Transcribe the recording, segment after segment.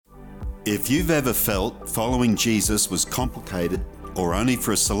If you've ever felt following Jesus was complicated or only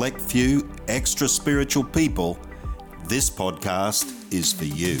for a select few extra spiritual people, this podcast is for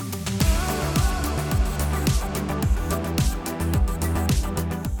you.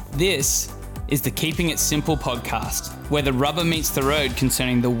 This is the Keeping It Simple podcast, where the rubber meets the road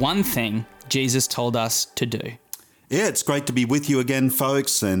concerning the one thing Jesus told us to do. Yeah, it's great to be with you again,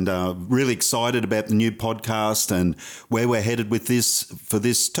 folks, and really excited about the new podcast and where we're headed with this for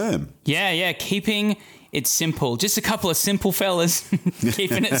this term. Yeah, keeping it simple. Just a couple of simple fellas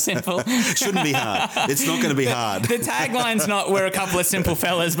keeping it simple. Shouldn't be hard. It's not going to be hard. The tagline's not "we're a couple of simple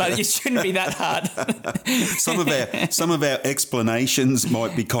fellas," but it shouldn't be that hard. Some of our explanations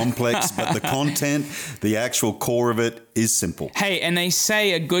might be complex, but the content, the actual core of it is simple. Hey, and they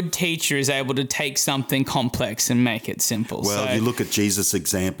say a good teacher is able to take something complex and make it simple. Well, you look at Jesus'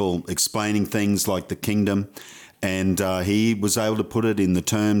 example, explaining things like the kingdom, and he was able to put it in the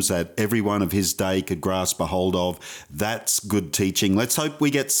terms that everyone of his day could grasp a hold of. That's good teaching. Let's hope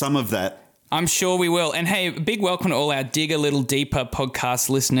we get some of that. I'm sure we will. And hey, big welcome to all our Dig a Little Deeper podcast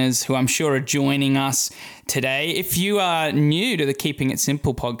listeners who I'm sure are joining us today. If you are new to the Keeping It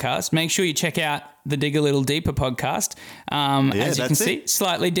Simple podcast, make sure you check out the Dig a Little Deeper podcast. As you can see,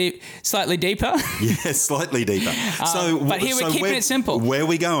 slightly deeper. Yeah, slightly deeper. But here we're keeping it simple. Where are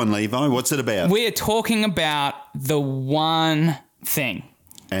we going, Levi? What's it about? We are talking about the one thing.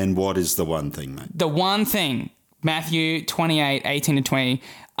 And what is the one thing, mate? The one thing, Matthew 28, 18 to 20,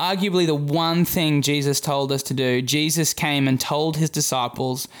 arguably the one thing Jesus told us to do. Jesus came and told his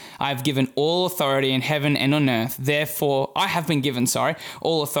disciples, I have given all authority in heaven and on earth. Therefore, I have been given,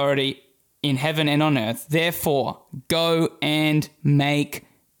 all authority in heaven and on earth. Therefore, go and make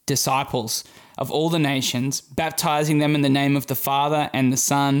disciples of all the nations, baptizing them in the name of the Father and the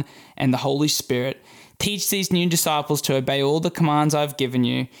Son and the Holy Spirit. Teach these new disciples to obey all the commands I've given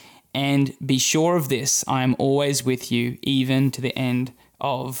you, and be sure of this, I am always with you, even to the end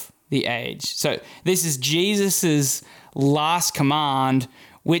of the age. So this is Jesus's last command,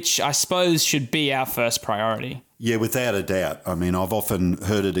 which I suppose should be our first priority. Yeah, without a doubt. I mean, I've often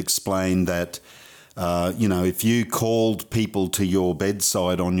heard it explained that, if you called people to your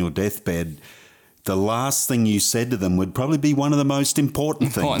bedside on your deathbed, the last thing you said to them would probably be one of the most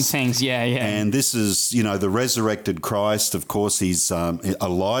important things. Yeah. And this is, the resurrected Christ. Of course, he's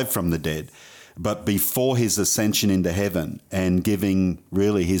alive from the dead, but before his ascension into heaven and giving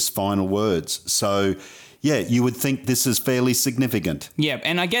really his final words. So, yeah, you would think this is fairly significant. Yeah,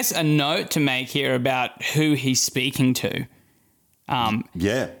 and I guess a note to make here about who he's speaking to.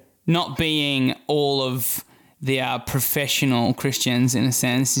 Not being all of the professional Christians, in a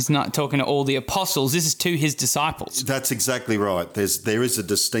sense. He's not talking to all the apostles. This is to his disciples. That's exactly right. There is a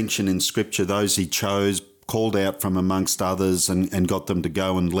distinction in Scripture. Those he chose, called out from amongst others and got them to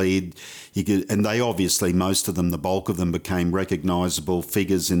go and lead. And they obviously, most of them, the bulk of them, became recognisable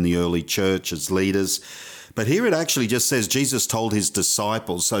figures in the early church as leaders. But here it actually just says Jesus told his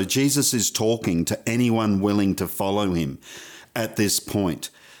disciples. So Jesus is talking to anyone willing to follow him at this point.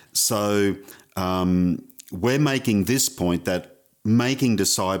 So we're making this point that making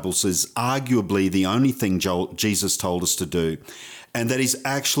disciples is arguably the only thing Jesus told us to do, and that he's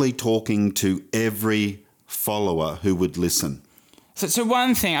actually talking to every follower who would listen. So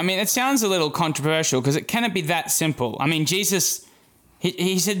one thing, I mean, it sounds a little controversial because it cannot be that simple. I mean, Jesus,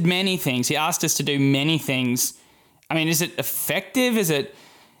 he said many things. He asked us to do many things. I mean, is it effective?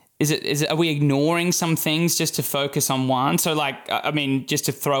 Are we ignoring some things just to focus on one? So just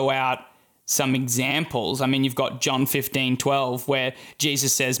to throw out some examples. I mean, you've got John 15:12, where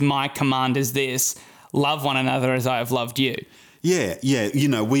Jesus says, my command is this, love one another as I have loved you. Yeah.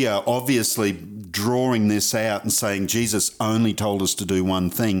 We are obviously drawing this out and saying Jesus only told us to do one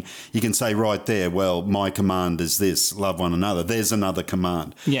thing. You can say right there, well, my command is this, love one another. There's another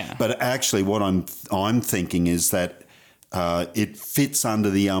command. Yeah. But actually what I'm thinking is that it fits under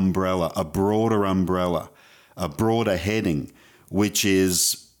the umbrella, a broader heading, which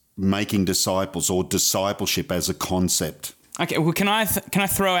is making disciples or discipleship as a concept. Okay, well, can I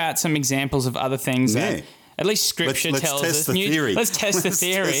throw out some examples of other things that at least Scripture tells us? Let's test the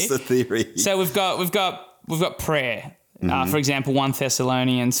theory. So we've got prayer. For example, 1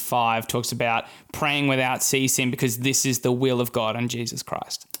 Thessalonians 5 talks about praying without ceasing because this is the will of God and Jesus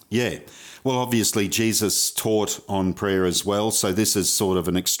Christ. Yeah. Well, obviously, Jesus taught on prayer as well. So this is sort of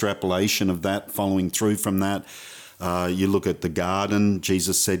an extrapolation of that, following through from that. You look at the garden.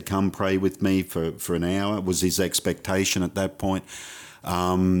 Jesus said, come pray with me for an hour. It was his expectation at that point.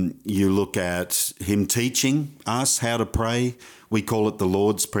 You look at him teaching us how to pray. We call it the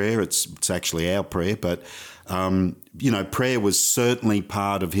Lord's Prayer. It's actually our prayer, but Prayer was certainly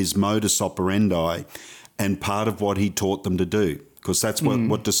part of his modus operandi and part of what he taught them to do, because that's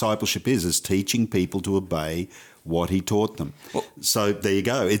what discipleship is teaching people to obey what he taught them. Well, so there you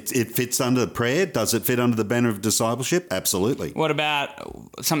go. It fits under prayer. Does it fit under the banner of discipleship? Absolutely. What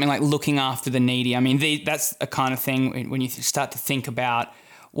about something like looking after the needy? I mean, that's a kind of thing when you start to think about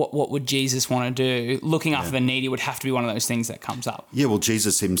what would Jesus want to do? Looking after the needy would have to be one of those things that comes up. Yeah, well,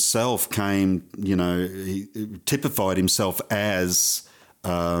 Jesus himself came, he typified himself as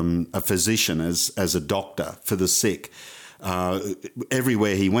a physician, as a doctor for the sick.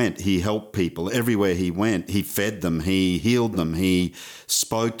 Everywhere he went, he helped people. Everywhere he went, he fed them, he healed them, he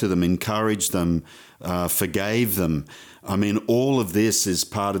spoke to them, encouraged them, forgave them. I mean, all of this is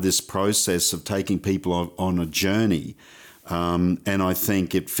part of this process of taking people on a journey. And I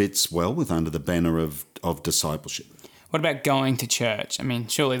think it fits well under the banner of discipleship. What about going to church? I mean,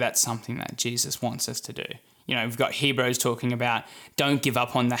 surely that's something that Jesus wants us to do. We've got Hebrews talking about don't give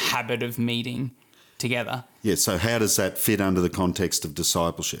up on the habit of meeting together. Yeah, so how does that fit under the context of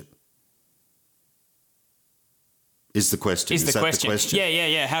discipleship? Is the question. Is that the question?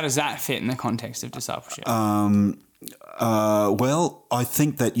 Yeah. How does that fit in the context of discipleship? Well, I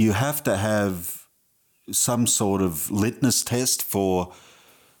think that you have to have some sort of litmus test for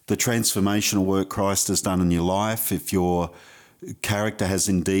the transformational work Christ has done in your life, if your character has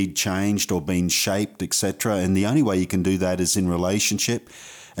indeed changed or been shaped, etc. And the only way you can do that is in relationship.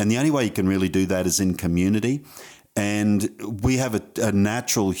 And the only way you can really do that is in community. And we have a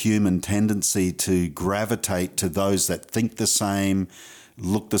natural human tendency to gravitate to those that think the same,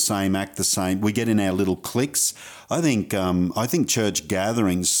 look the same, act the same. We get in our little cliques. I think church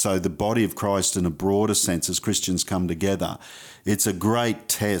gatherings, so the body of Christ in a broader sense as Christians come together, it's a great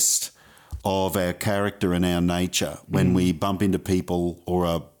test of our character and our nature when we bump into people or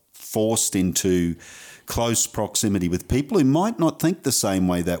are forced into close proximity with people who might not think the same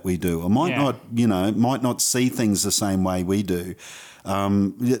way that we do, or might not see things the same way we do.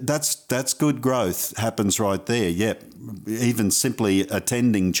 That's good growth happens right there. Yep, even simply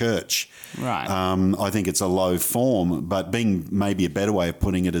attending church. Right. I think it's a low form, but maybe a better way of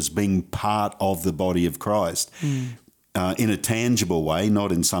putting it is being part of the body of Christ. In a tangible way,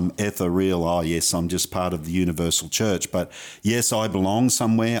 not in some ethereal, I'm just part of the universal church. But yes, I belong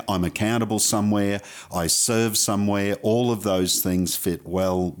somewhere, I'm accountable somewhere, I serve somewhere. All of those things fit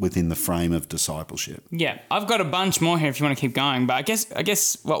well within the frame of discipleship. Yeah, I've got a bunch more here if you want to keep going. But I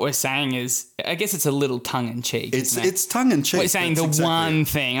guess what we're saying is, it's a little tongue-in-cheek. It's tongue-in-cheek. We're saying one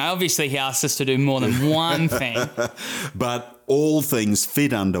thing. Obviously, he asked us to do more than one thing. But all things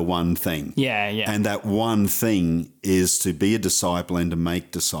fit under one thing. Yeah. And that one thing is to be a disciple and to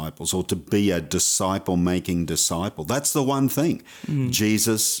make disciples, or to be a disciple-making disciple. That's the one thing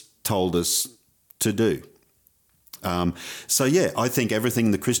Jesus told us to do. I think everything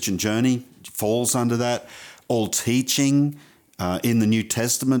in the Christian journey falls under that. All teaching in the New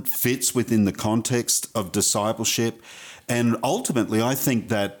Testament fits within the context of discipleship. And ultimately, I think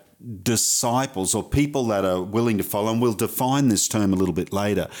that disciples, or people that are willing to follow, and we'll define this term a little bit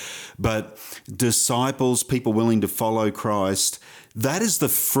later, but disciples, people willing to follow Christ, that is the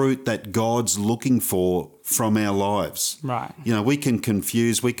fruit that God's looking for from our lives. Right. We can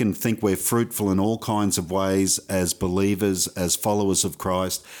think we're fruitful in all kinds of ways as believers, as followers of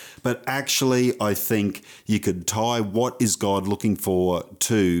Christ, but actually I think you could tie what is God looking for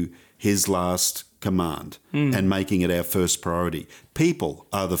to his last command and making it our first priority. People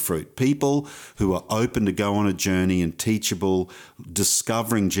are the fruit. People who are open to go on a journey and teachable,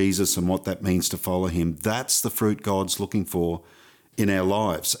 discovering Jesus and what that means to follow him. That's the fruit God's looking for in our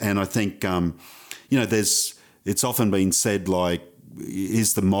lives. And I think, it's often been said, like,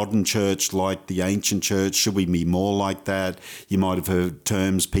 is the modern church like the ancient church? Should we be more like that? You might have heard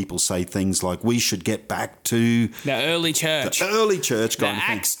people say things like, we should get back to the early church. The early church, the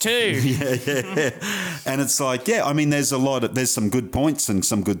Acts 2. Yeah. And it's like, there's some good points and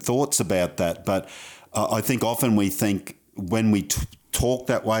some good thoughts about that. But I think often we think when we talk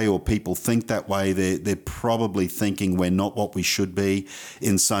that way, or people think that way, they're probably thinking we're not what we should be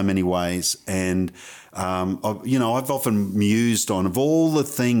in so many ways. And I've often mused on, of all the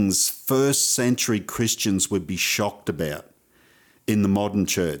things first century Christians would be shocked about in the modern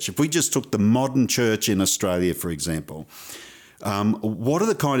church. If we just took the modern church in Australia, for example, what are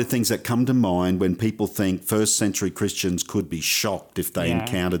the kind of things that come to mind when people think first century Christians could be shocked if they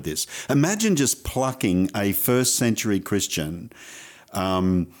encountered this? Imagine just plucking a first century Christian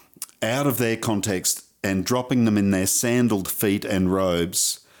out of their context and dropping them in their sandaled feet and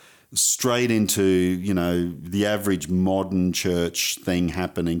robes straight into, the average modern church thing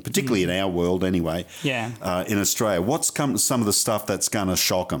happening, particularly in our world anyway, in Australia. What's some of the stuff that's going to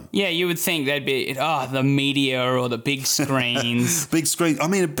shock them? Yeah, you would think they'd be, the media or the big screens. Big screen. I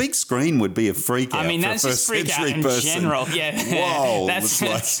mean, a big screen would be a freak out. I mean, for that's a just freak out in person. general. Yeah. Whoa.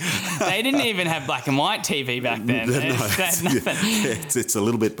 They didn't even have black and white TV back then. No, They had nothing. it's a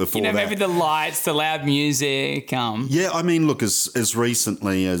little bit before that. Maybe the lights, the loud music. Yeah, I mean, look, as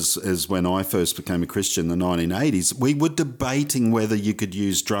recently as when I first became a Christian in the 1980s, we were debating whether you could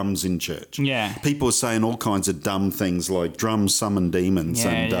use drums in church. Yeah. People were saying all kinds of dumb things like drums summon demons.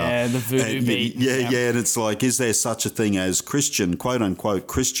 The voodoo beat. Yeah, and it's like, is there such a thing as Christian, quote unquote,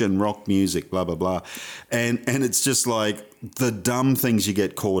 Christian rock music, blah, blah, blah. And it's just like the dumb things you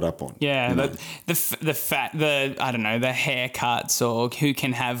get caught up on. Yeah, the haircuts or who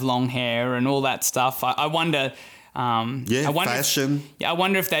can have long hair and all that stuff. I wonder... fashion. I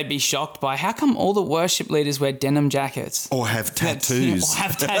wonder if they'd be shocked by how come all the worship leaders wear denim jackets or have tattoos.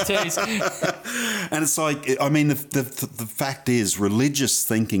 And it's like, I mean, the fact is, religious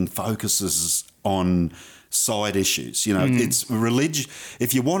thinking focuses on side issues. It's religious.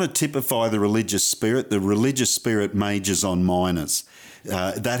 If you want to typify the religious spirit majors on minors.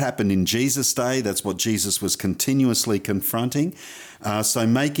 That happened in Jesus' day. That's what Jesus was continuously confronting. So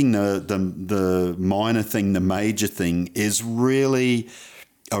making the minor thing the major thing is really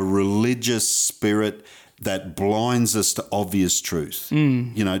a religious spirit that blinds us to obvious truth.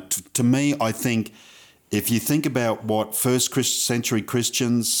 To me, I think if you think about what first century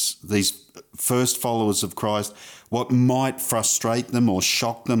Christians, these first followers of Christ, what might frustrate them or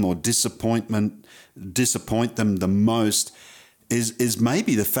shock them or disappoint them the most is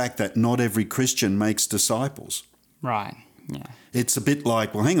maybe the fact that not every Christian makes disciples. Right, yeah. It's a bit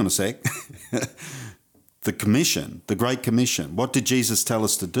like, well, hang on a sec. The commission, the Great Commission, what did Jesus tell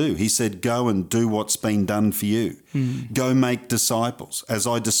us to do? He said, go and do what's been done for you. Go make disciples as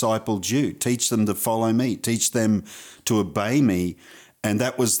I discipled you. Teach them to follow me. Teach them to obey me. And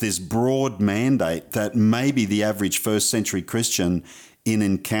that was this broad mandate that maybe the average first century Christian in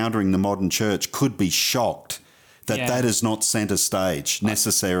encountering the modern church could be shocked that is not centre stage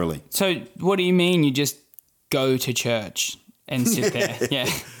necessarily. So what do you mean you just go to church and sit there? Yeah.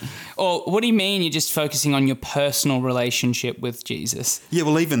 Or what do you mean you're just focusing on your personal relationship with Jesus? Yeah,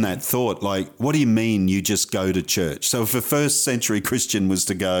 well, even that thought, like, what do you mean you just go to church? So if a first century Christian was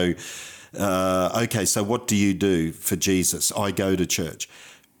to go, okay, so what do you do for Jesus? I go to church.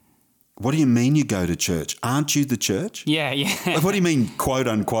 What do you mean you go to church? Aren't you the church? Yeah. Like, what do you mean, quote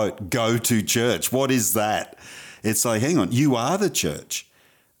unquote, go to church? What is that? It's like, hang on, you are the church.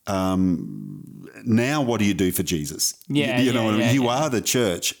 Now what do you do for Jesus? You are the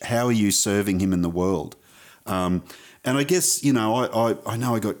church. How are you serving him in the world? And I guess, I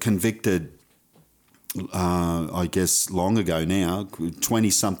know I got convicted, I guess long ago now,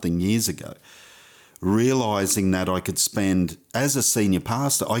 20-something years ago, realising that I could spend, as a senior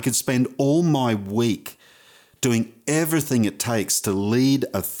pastor, I could spend all my week doing everything it takes to lead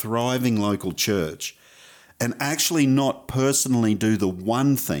a thriving local church and actually not personally do the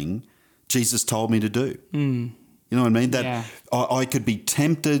one thing Jesus told me to do. You know what I mean? That I could be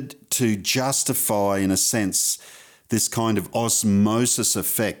tempted to justify, in a sense, this kind of osmosis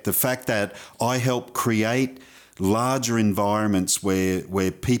effect, the fact that I help create larger environments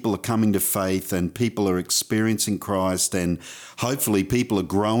where people are coming to faith and people are experiencing Christ and hopefully people are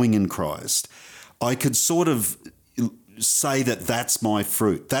growing in Christ. I could sort of say that that's my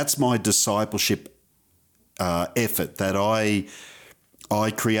fruit. That's my discipleship effort, that I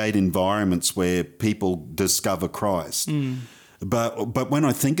create environments where people discover Christ. But when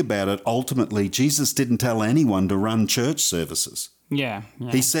I think about it, ultimately, Jesus didn't tell anyone to run church services. Yeah.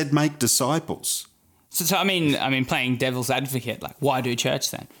 He said, make disciples. So I mean, playing devil's advocate, like, why do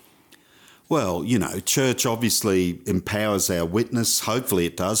church then? Well, church obviously empowers our witness. Hopefully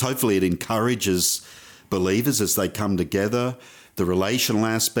it does. Hopefully it encourages believers as they come together. The relational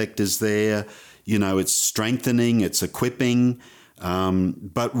aspect is there. It's strengthening, it's equipping.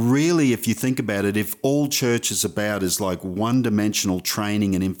 But really, if you think about it, if all church is about is like one-dimensional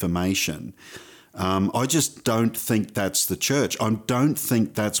training and information, I just don't think that's the church. I don't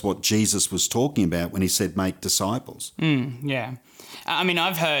think that's what Jesus was talking about when he said make disciples. Yeah. I mean,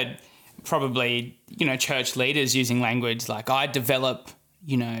 I've heard probably, church leaders using language like I develop,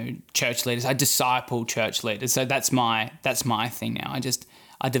 church leaders. I disciple church leaders. So that's my thing now.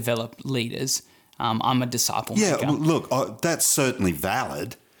 I develop leaders. I'm a disciple maker. Yeah, look, that's certainly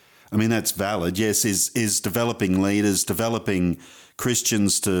valid. I mean, that's valid. Yes, is developing leaders, developing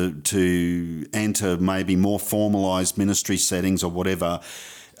Christians to enter maybe more formalised ministry settings or whatever.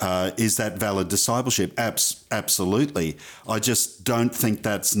 Is that valid discipleship? Absolutely. I just don't think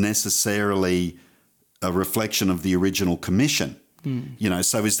that's necessarily a reflection of the original commission.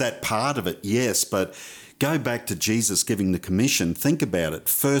 So is that part of it? Yes, but go back to Jesus giving the commission. Think about it.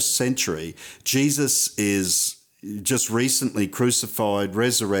 First century, Jesus is just recently crucified,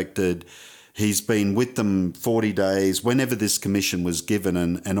 resurrected. He's been with them 40 days, whenever this commission was given,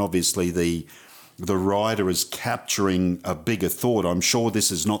 and obviously the writer is capturing a bigger thought. I'm sure this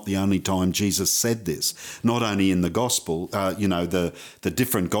is not the only time Jesus said this, not only in the gospel. The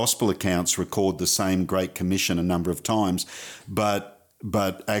different gospel accounts record the same Great Commission a number of times, but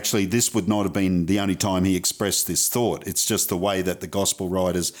actually this would not have been the only time he expressed this thought. It's just the way that the gospel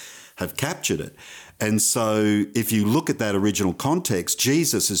writers have captured it. And so if you look at that original context,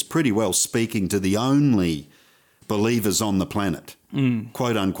 Jesus is pretty well speaking to the only believers on the planet,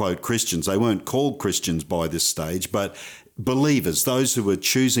 quote unquote Christians. They weren't called Christians by this stage, but believers, those who were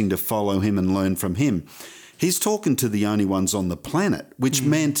choosing to follow him and learn from him. He's talking to the only ones on the planet, which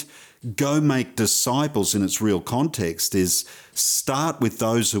meant go make disciples in its real context is start with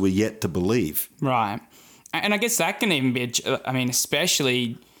those who are yet to believe. Right. And I guess that can even be,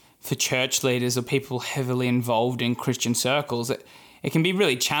 especially for church leaders or people heavily involved in Christian circles, it can be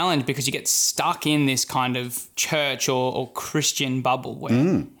really challenged because you get stuck in this kind of church or Christian bubble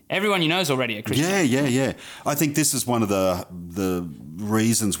where everyone you know is already a Christian. Yeah. I think this is one of the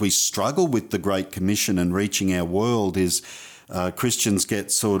reasons we struggle with the Great Commission and reaching our world is Christians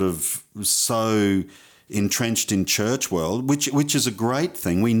get sort of so entrenched in church world, which is a great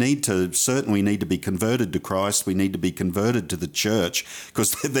thing. We need to be converted to Christ. We need to be converted to the church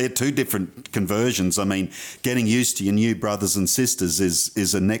because they're two different conversions. I mean, getting used to your new brothers and sisters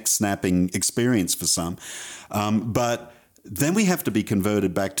is a neck-snapping experience for some. But then we have to be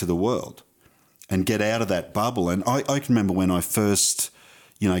converted back to the world and get out of that bubble. And I can remember when I first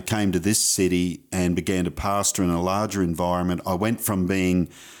came to this city and began to pastor in a larger environment, I went from being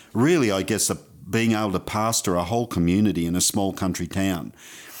really, being able to pastor a whole community in a small country town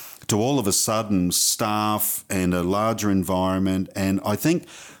to all of a sudden staff and a larger environment. And I think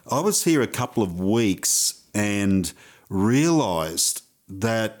I was here a couple of weeks and realised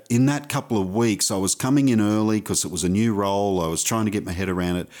that in that couple of weeks I was coming in early because it was a new role. I was trying to get my head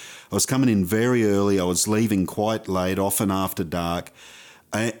around it. I was coming in very early. I was leaving quite late, often after dark.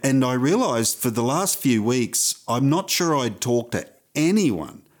 And I realised for the last few weeks, I'm not sure I'd talked to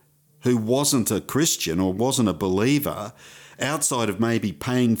anyone who wasn't a Christian or wasn't a believer outside of maybe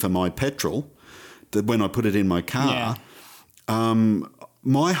paying for my petrol when I put it in my car. Yeah.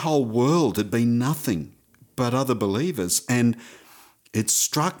 My whole world had been nothing but other believers. And it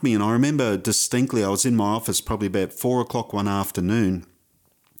struck me, and I remember distinctly I was in my office probably about 4 o'clock one afternoon,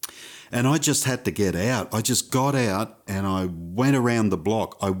 and I just had to get out. I just got out and I went around the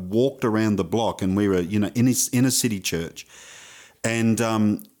block. I walked around the block, and we were, in a city church. And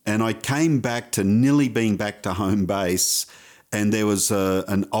I came back to nearly being back to home base, and there was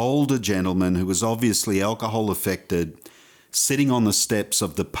an older gentleman who was obviously alcohol affected sitting on the steps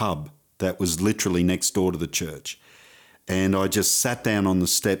of the pub that was literally next door to the church. And I just sat down on the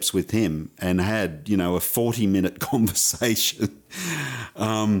steps with him and had, a 40-minute conversation,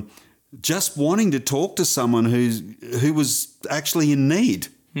 just wanting to talk to someone who was actually in need,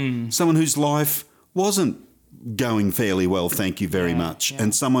 someone whose life wasn't going fairly well, thank you very much. Yeah.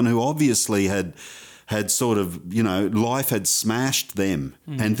 And someone who obviously had sort of, life had smashed them,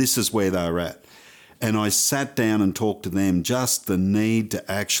 and this is where they were at. And I sat down and talked to them, just the need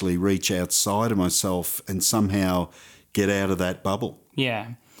to actually reach outside of myself and somehow get out of that bubble. Yeah.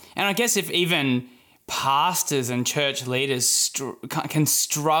 And I guess if even pastors and church leaders can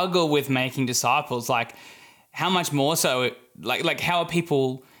struggle with making disciples, like how much more so, like how are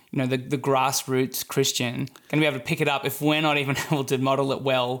people, the grassroots Christian going to be able to pick it up if we're not even able to model it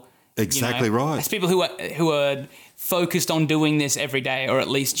well? Exactly right. As people who are focused on doing this every day, or at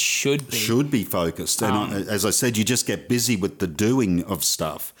least should be. Should be focused. And as I said, you just get busy with the doing of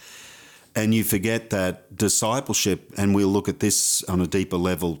stuff. And you forget that discipleship, and we'll look at this on a deeper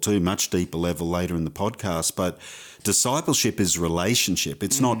level too, much deeper level later in the podcast, but discipleship is relationship.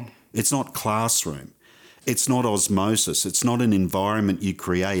 It's not classroom. It's not osmosis. It's not an environment you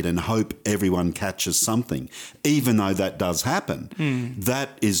create and hope everyone catches something, even though that does happen.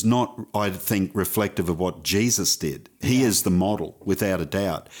 That is not, I think, reflective of what Jesus did. He is the model, without a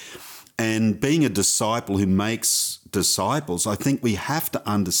doubt. And being a disciple who makes disciples, I think we have to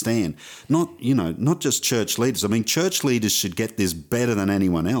understand, not just church leaders. I mean, church leaders should get this better than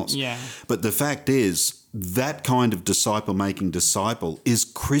anyone else. Yeah. But the fact is, that kind of disciple making disciple is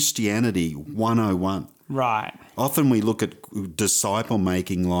Christianity 101. Right. Often we look at disciple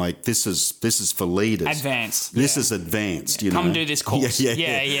making like this is for leaders. Advanced. This is advanced. You Come know, do this course.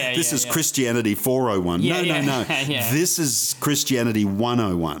 Yeah. This is Christianity 401. No. Yeah. This is Christianity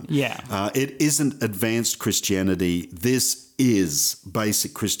 101. Yeah. It isn't advanced Christianity. This is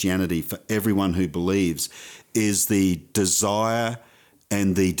basic Christianity for everyone who believes. Is the desire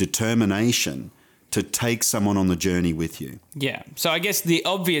and the determination to take someone on the journey with you. Yeah. So I guess the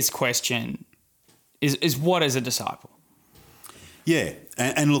obvious question is what is a disciple? Yeah.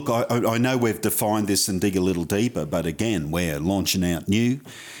 And look, I know we've defined this and dig a little deeper, but again, we're launching out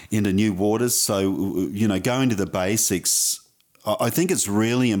into new waters. So, you know, going to the basics, I think it's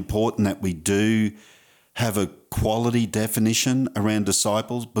really important that we do have a quality definition around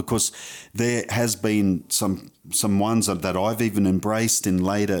disciples, because there has been some ones that I've even embraced in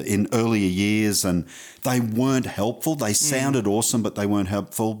earlier years, and they weren't helpful. They sounded awesome, but they weren't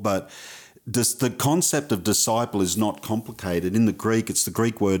helpful. But the concept of disciple is not complicated. In the Greek, it's the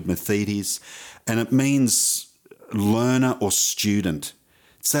Greek word mathetes, and it means learner or student.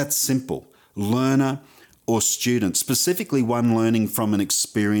 It's that simple. Learner or student, specifically one learning from an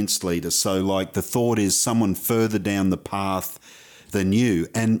experienced leader. So like the thought is someone further down the path than you.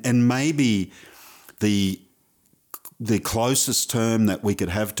 And maybe the closest term that we could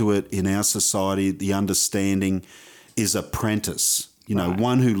have to it in our society, the understanding, is apprentice. You know,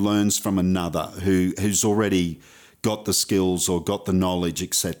 one who learns from another, who's already got the skills or got the knowledge,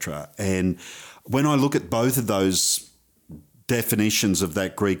 etc. And when I look at both of those definitions of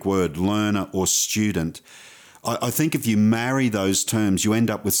that Greek word, learner or student, I think if you marry those terms, you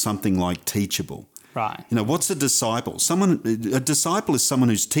end up with something like teachable. Right. You know, what's a disciple? A disciple is someone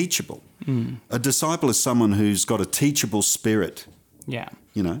who's teachable. A disciple is someone who's got a teachable spirit. Yeah.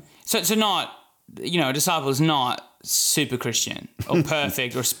 You know? So not, you know, a disciple is not super Christian or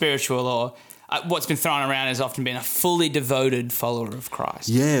perfect or spiritual, or what's been thrown around has often been a fully devoted follower of Christ.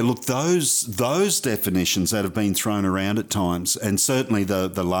 Yeah, look, those definitions that have been thrown around at times, and certainly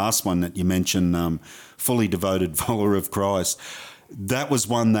the last one that you mentioned, fully devoted follower of Christ, that was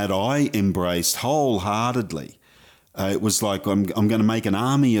one that I embraced wholeheartedly. It was like, I'm going to make an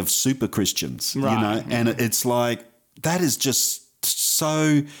army of super Christians, you know, and it's like, that is just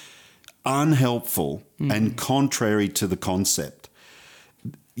so unhelpful and contrary to the concept.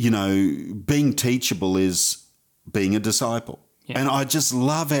 You know, being teachable is being a disciple. Yeah. And I just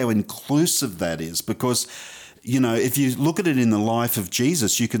love how inclusive that is, because, you know, if you look at it in the life of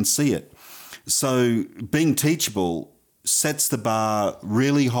Jesus, you can see it. So being teachable sets the bar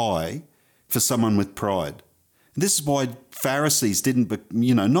really high for someone with pride. This is why Pharisees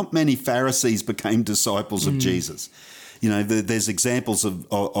not many Pharisees became disciples of Jesus. You know, there's examples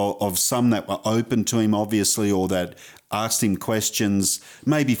of some that were open to him, obviously, or that asked him questions,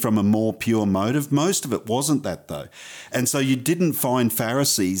 maybe from a more pure motive. Most of it wasn't that, though. And so you didn't find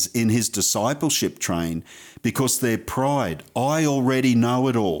Pharisees in his discipleship train because their pride, I already know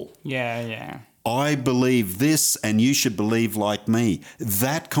it all. Yeah. I believe this and you should believe like me.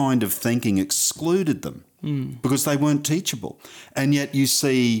 That kind of thinking excluded them because they weren't teachable. And yet you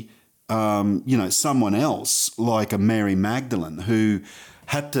see, someone else like a Mary Magdalene who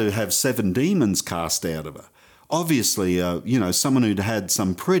had to have 7 demons cast out of her. Obviously, someone who'd had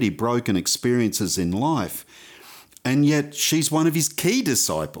some pretty broken experiences in life, and yet she's one of his key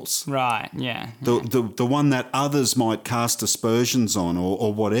disciples. Right, yeah. The one that others might cast aspersions on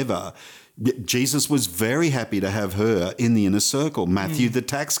or whatever. Jesus was very happy to have her in the inner circle. Matthew, the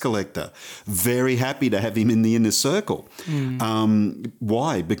tax collector, very happy to have him in the inner circle.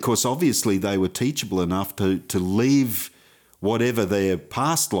 Why? Because obviously they were teachable enough to leave whatever their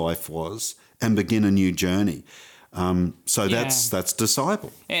past life was and begin a new journey. That's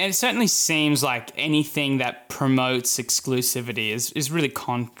disciple. And it certainly seems like anything that promotes exclusivity is really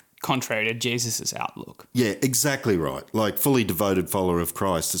contrary to Jesus' outlook. Yeah, exactly right. Like fully devoted follower of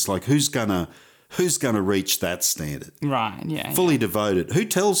Christ. It's like, who's gonna reach that standard? Right, yeah. Fully devoted. Who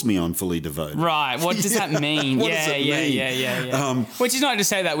tells me I'm fully devoted? Right, what does that mean? What does it mean? Yeah. Which is not to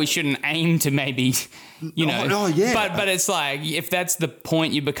say that we shouldn't aim to maybe, But it's like, if that's the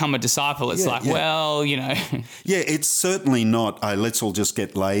point you become a disciple, it's well, Yeah, it's certainly not, let's all just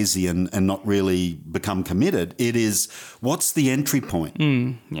get lazy and not really become committed. It is, what's the entry point?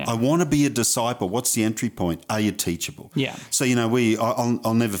 I want to be a disciple. What's the entry point? Are you teachable? Yeah. So,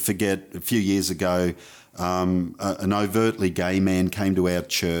 I'll never forget a few years ago, an overtly gay man came to our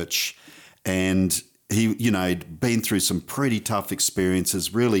church, and he, he'd been through some pretty tough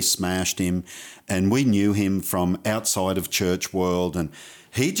experiences, really smashed him, and we knew him from outside of church world, and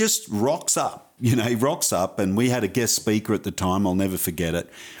he just rocks up. He rocks up, and we had a guest speaker at the time. I'll never forget it.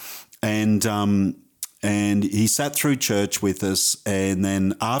 And And he sat through church with us, and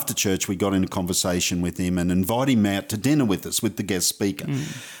then after church we got in a conversation with him and invited him out to dinner with us with the guest speaker.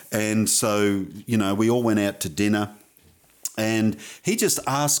 And so, we all went out to dinner, and he just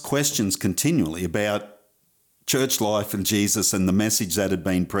asked questions continually about church life and Jesus and the message that had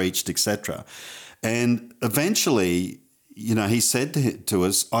been preached, etc. And eventually, he said to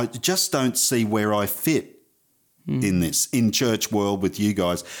us, I just don't see where I fit in church world with you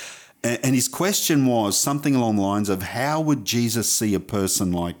guys. And his question was something along the lines of, how would Jesus see a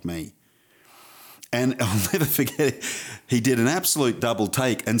person like me? And I'll never forget it. He did an absolute double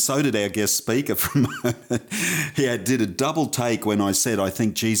take, and so did our guest speaker for a moment. He did a double take when I said, I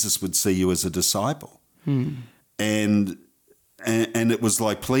think Jesus would see you as a disciple. And it was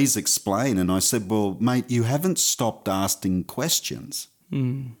like, please explain. And I said, well, mate, you haven't stopped asking questions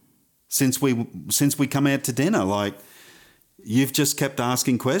since we come out to dinner. Like, you've just kept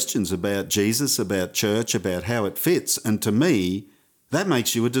asking questions about Jesus, about church, about how it fits. And to me, that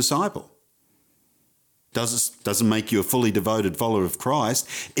makes you a disciple. Doesn't make you a fully devoted follower of Christ.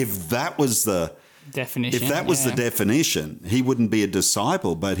 If that was the definition, the definition, he wouldn't be a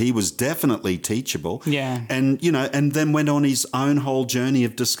disciple, but he was definitely teachable. Yeah. And, and then went on his own whole journey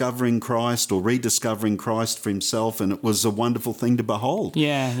of discovering Christ or rediscovering Christ for himself. And it was a wonderful thing to behold.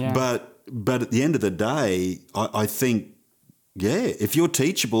 Yeah. But at the end of the day, I think, if you're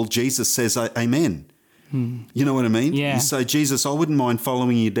teachable, Jesus says, amen. You know what I mean? Yeah. You say, Jesus, I wouldn't mind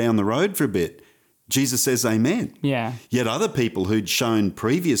following you down the road for a bit. Jesus says, amen. Yeah. Yet other people who'd shown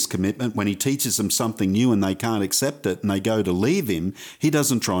previous commitment, when he teaches them something new and they can't accept it and they go to leave him, he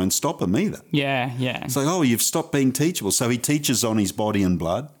doesn't try and stop them either. Yeah. It's like, you've stopped being teachable. So he teaches on his body and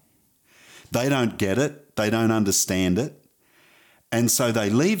blood. They don't get it. They don't understand it. And so they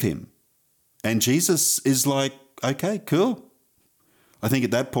leave him. And Jesus is like, okay, cool. I think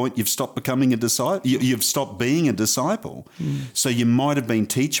at that point you've stopped becoming a disciple. You've stopped being a disciple. So you might have been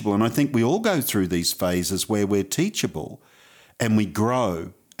teachable. And I think we all go through these phases where we're teachable and we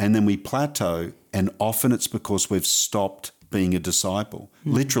grow and then we plateau. And often it's because we've stopped being a disciple.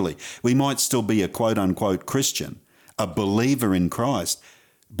 Literally. We might still be a quote unquote Christian, a believer in Christ,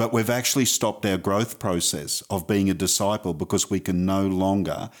 but we've actually stopped our growth process of being a disciple because we can no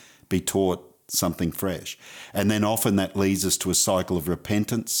longer be taught something fresh. And then often that leads us to a cycle of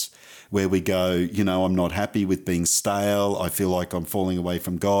repentance where we go, I'm not happy with being stale. I feel like I'm falling away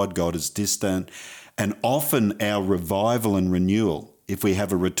from God. God is distant. And often our revival and renewal, if we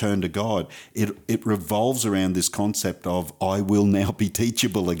have a return to God, it revolves around this concept of, I will now be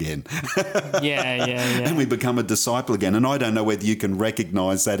teachable again. Yeah. And we become a disciple again. And I don't know whether you can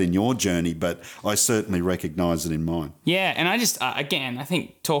recognize that in your journey, but I certainly recognize it in mine. Yeah. And I just, again, I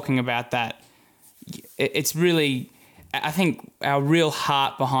think talking about that, it's really, I think our real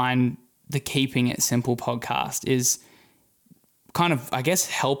heart behind the Keeping It Simple podcast is kind of, I guess,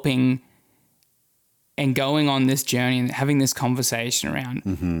 helping and going on this journey and having this conversation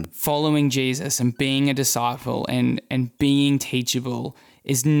around following Jesus and being a disciple and being teachable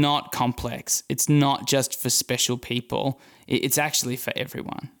is not complex. It's not just for special people. It's actually for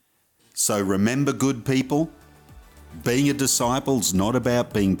everyone. So remember, good people, being a disciple is not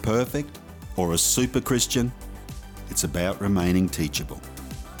about being perfect or a super Christian. It's about remaining teachable.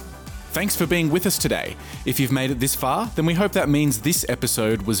 Thanks for being with us today. If you've made it this far, then we hope that means this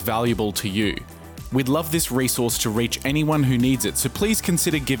episode was valuable to you. We'd love this resource to reach anyone who needs it, so please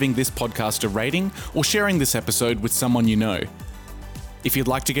consider giving this podcast a rating or sharing this episode with someone you know. If you'd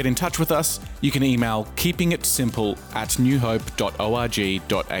like to get in touch with us, you can email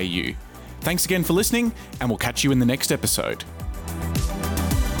keepingitsimple@newhope.org.au. Thanks again for listening, and we'll catch you in the next episode.